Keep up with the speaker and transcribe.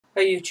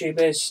Hey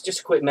YouTubers,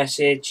 just a quick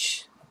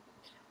message.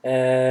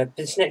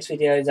 This next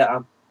video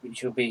that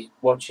which you'll be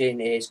watching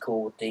is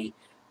called the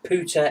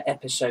Pooter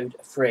Episode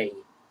 3.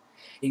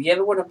 If you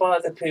ever want to buy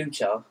the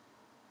pooter,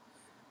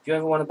 if you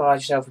ever want to buy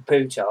yourself a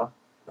pooter,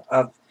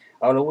 I'll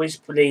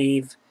always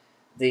leave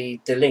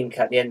the link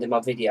at the end of my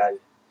video.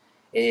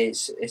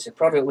 It's a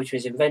product which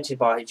was invented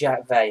by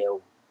Jack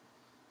Vale,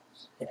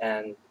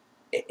 and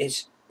it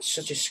is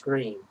such a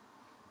scream.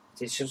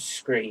 It's such a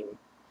scream.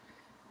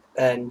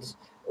 And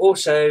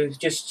also,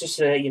 just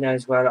to let you know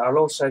as well, I'll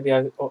also be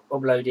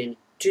uploading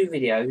 2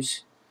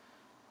 videos.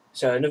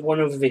 So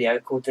one other video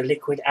called the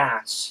Liquid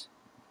Ass,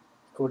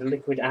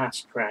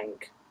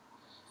 prank,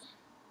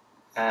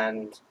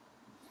 and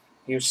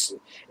it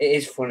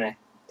is funny.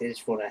 It is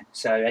funny.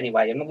 So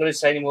anyway, I'm not going to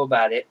say any more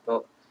about it,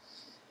 but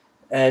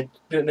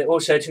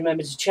also to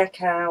remember to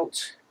check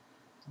out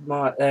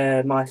my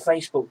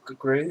Facebook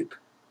group,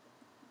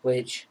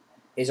 which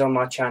is on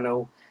my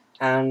channel,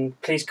 and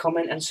please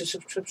comment and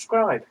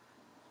subscribe.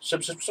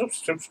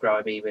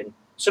 Subscribe even,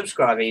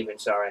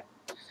 sorry.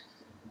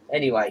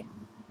 Anyway.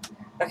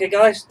 Okay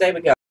guys, there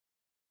we go.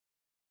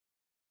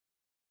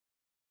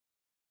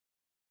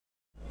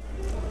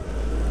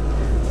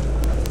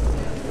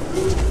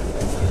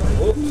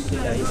 Oops,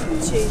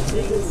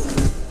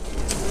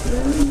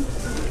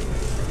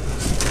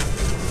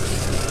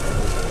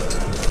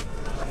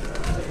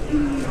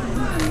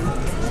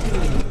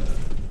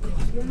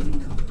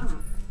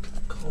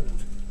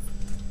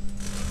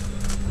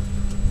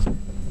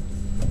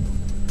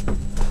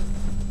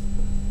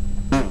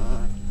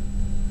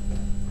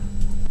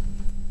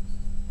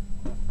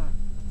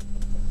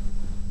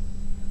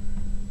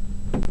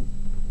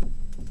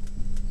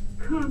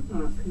 Car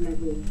park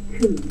level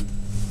 2.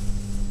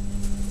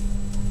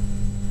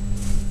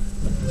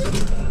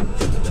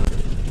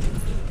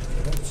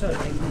 So,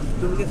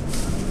 do we get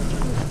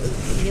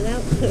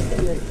out?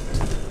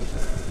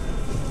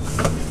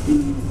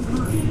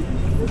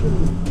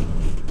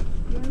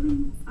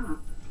 Going up.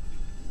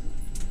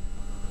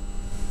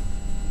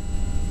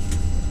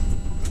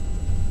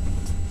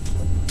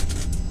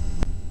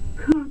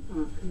 Car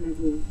park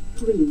level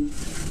 3.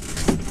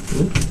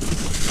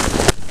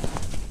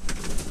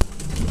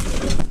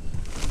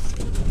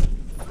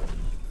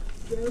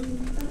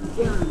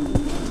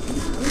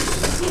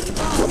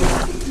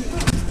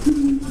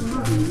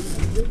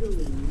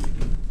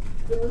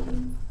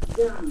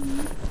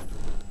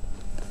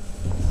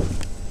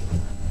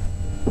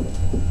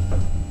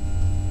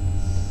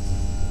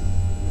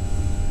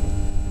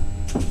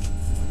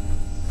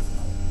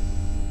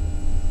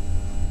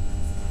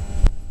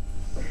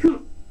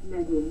 Shop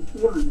level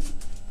 1.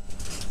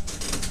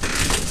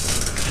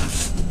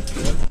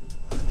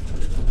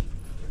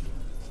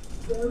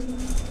 Going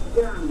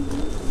down.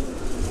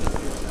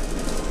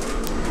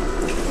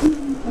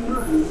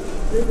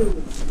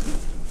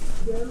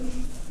 Going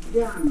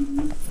down.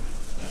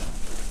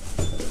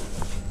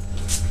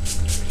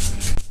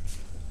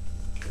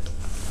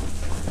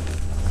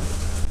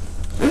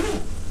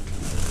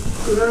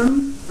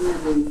 Ground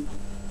level.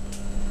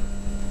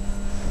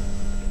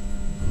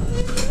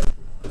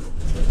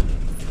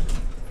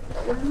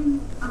 Going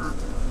up.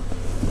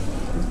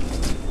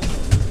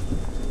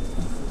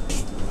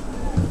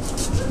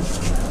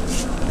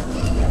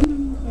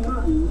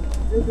 Mind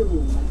the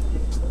door.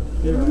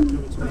 You're right,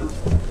 come to me.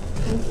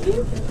 Thank you.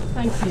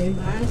 Thank you.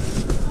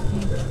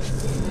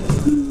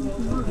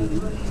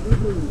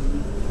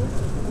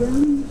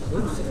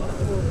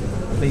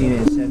 Being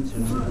in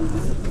centre.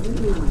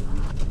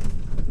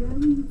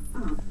 Going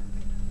up.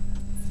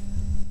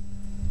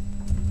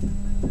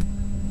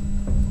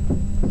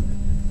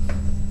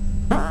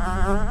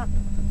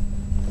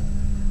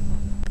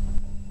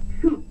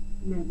 Shop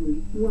level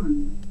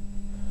 1.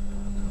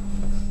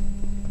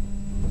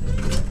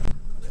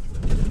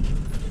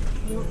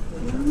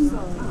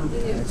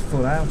 It's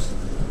full house.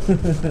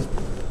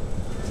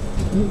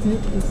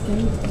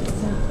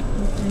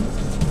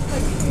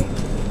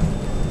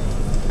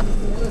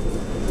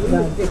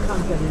 No, they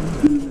can't get in.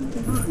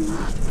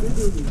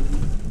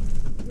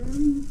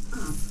 Going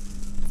up.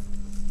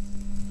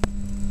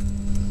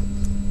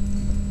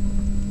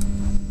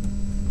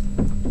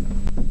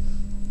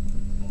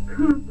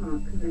 Car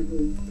park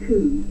level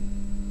 2.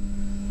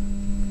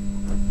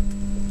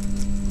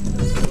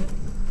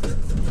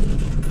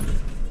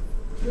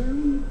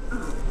 Going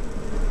up.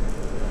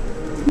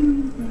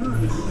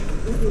 Mind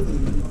the door.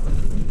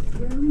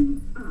 Going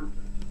up.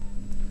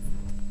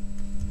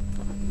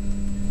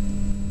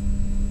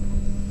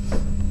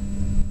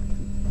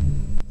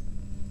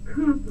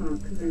 Car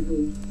park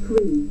level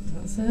 3.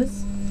 That's us.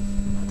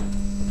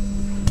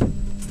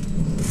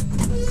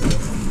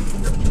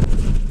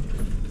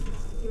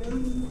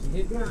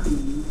 Going down.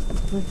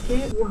 Thank you.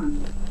 1.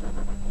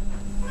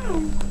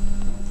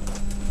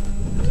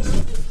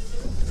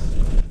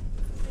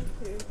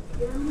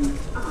 Going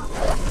up.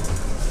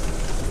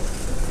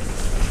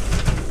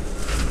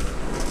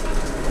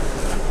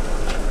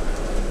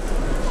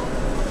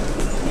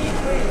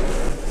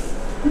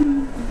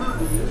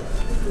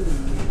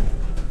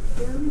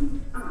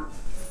 Going up.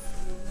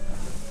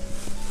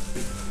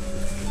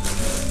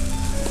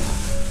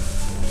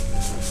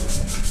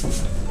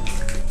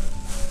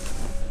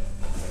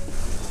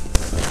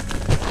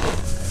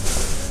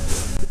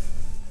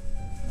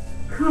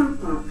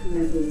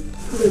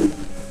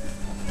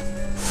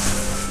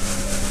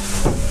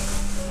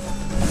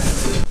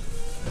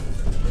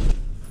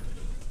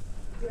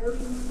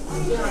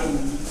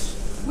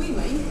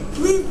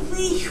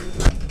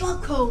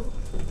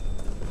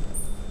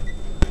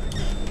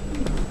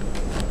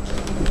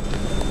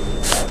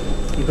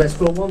 Let's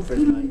pull one for us,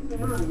 mate.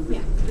 Yeah.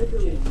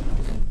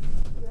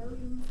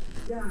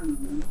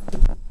 Down.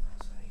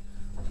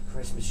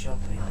 Christmas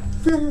shopping.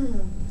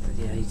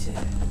 Bloody hate it.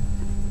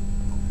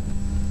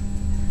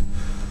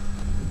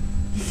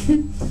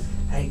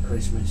 Hate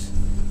Christmas.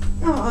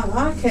 Oh, I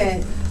like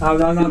it. Oh,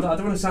 no, I don't want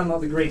to sound like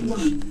the Grinch.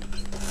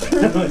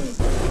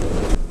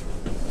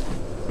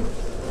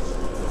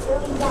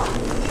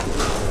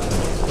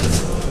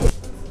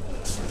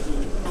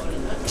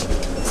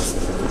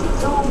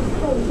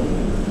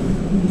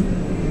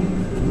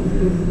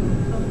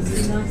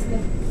 Obviously nice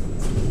then.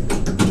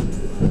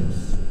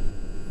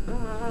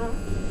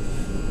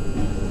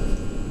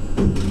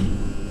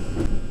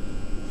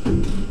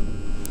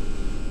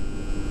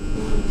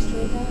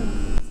 Straight down.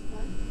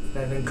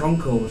 Better than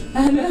Concord. I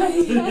know,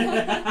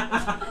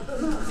 yeah.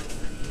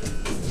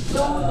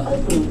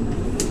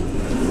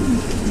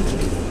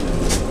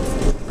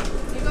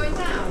 You're going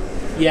down?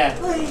 Yeah.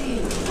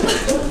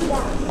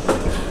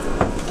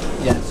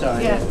 Yeah,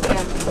 sorry. Yeah.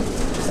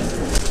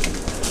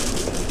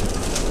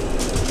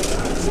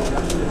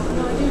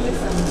 No, I do miss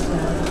that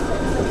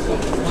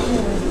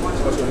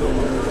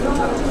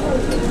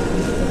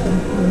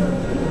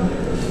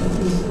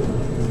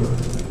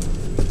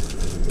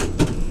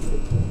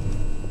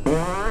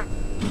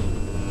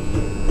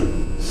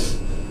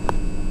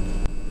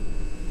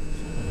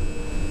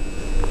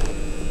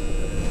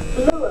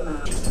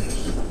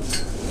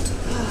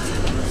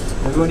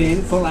Everybody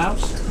in, full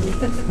house?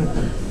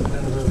 Where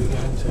are we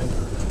going to?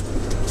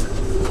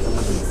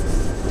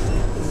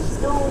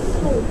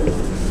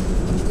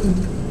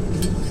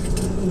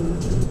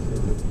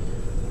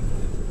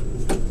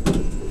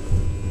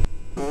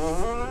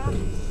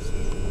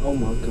 Oh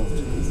my god.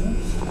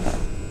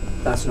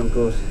 That's not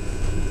good.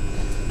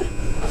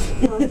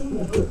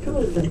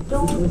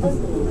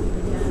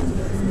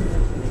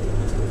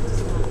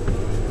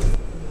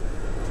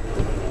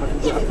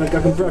 I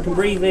can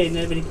breathe in,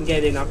 everybody can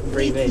get in, I can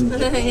breathe in. Yeah. You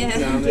know what I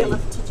You'll mean?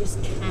 have to just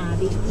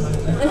carry.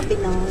 That'd be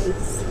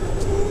nice.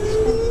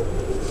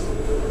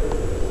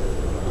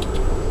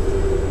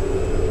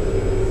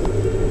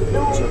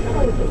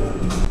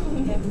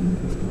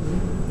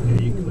 Yeah,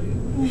 you clear.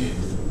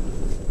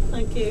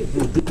 Thank you.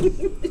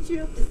 Did you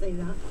have to say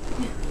that?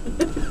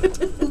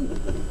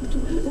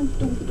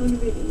 Don't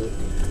really look.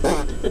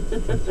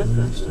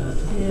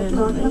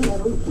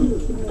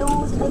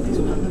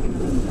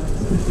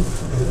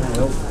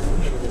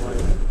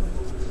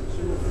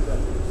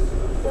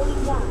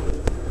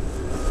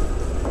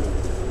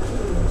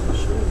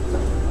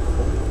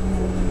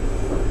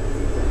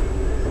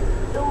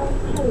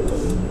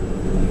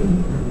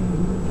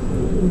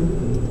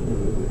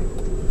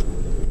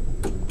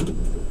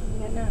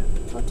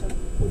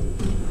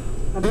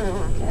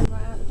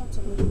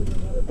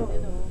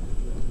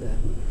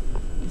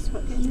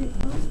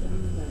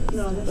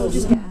 We'll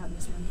just get out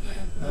this one.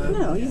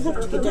 No, you have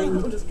to go down.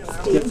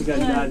 You have to go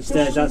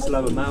downstairs, that's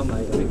Lower Mall,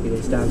 mate. I think it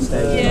is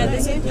downstairs. Yeah,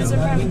 there's a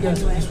We ramp can go to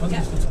anyway. this one.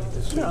 This will take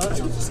us. No,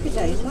 just go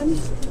down one.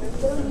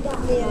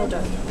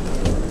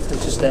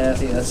 It's just there, I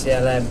think that's the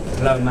LM,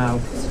 Lower Mall.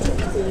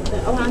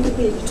 Oh, I'm going to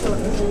be the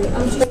toilet. I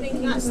was just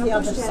thinking That's that's the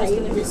other side.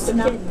 going to be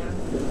snug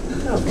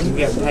now. You can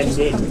get pens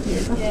in.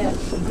 Yeah.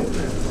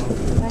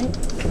 Right.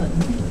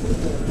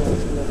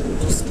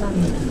 Just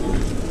standing there.